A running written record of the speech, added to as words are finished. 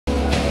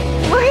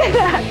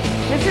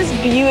This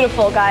is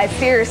beautiful, guys.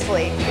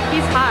 Seriously.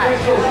 He's hot.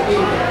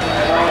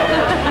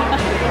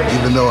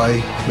 Even though I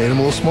made him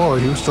a little smaller,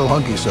 he was still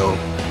hunky, so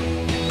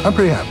I'm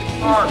pretty happy.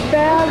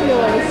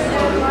 Fabulous.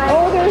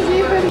 Oh, there's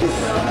even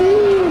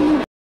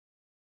steam.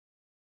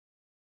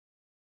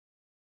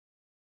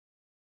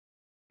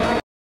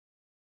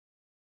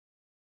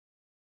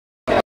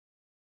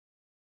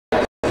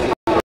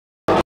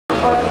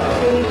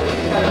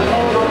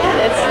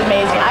 It's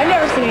amazing. I've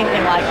never seen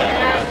anything like it.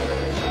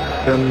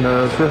 In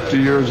 50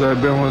 years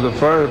I've been with the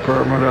fire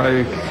department,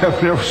 I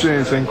have never seen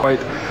anything quite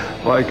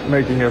like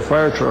making a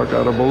fire truck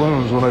out of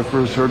balloons. When I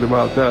first heard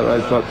about that,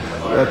 I thought,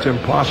 that's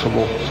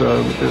impossible.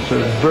 So it's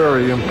a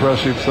very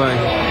impressive thing.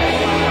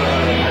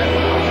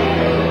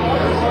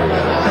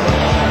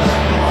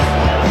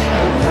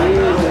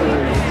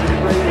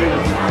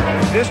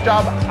 This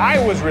job, I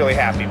was really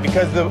happy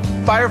because the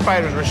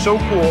firefighters were so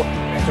cool,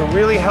 and to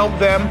really help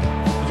them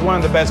was one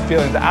of the best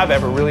feelings I've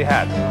ever really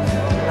had.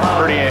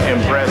 Pretty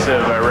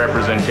impressive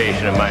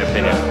representation, in my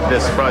opinion.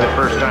 This is probably the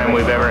first time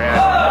we've ever had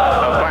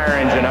a fire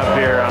engine up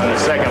here on the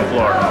second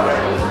floor.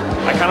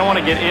 I kind of want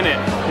to get in it.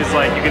 It's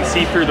like you can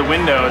see through the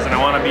windows, and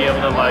I want to be able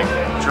to like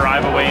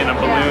drive away in a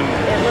balloon.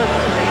 It looks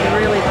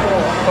really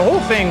cool. The whole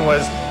thing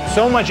was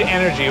so much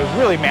energy. It was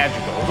really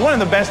magical. It was one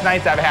of the best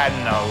nights I've had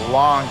in a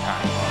long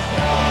time.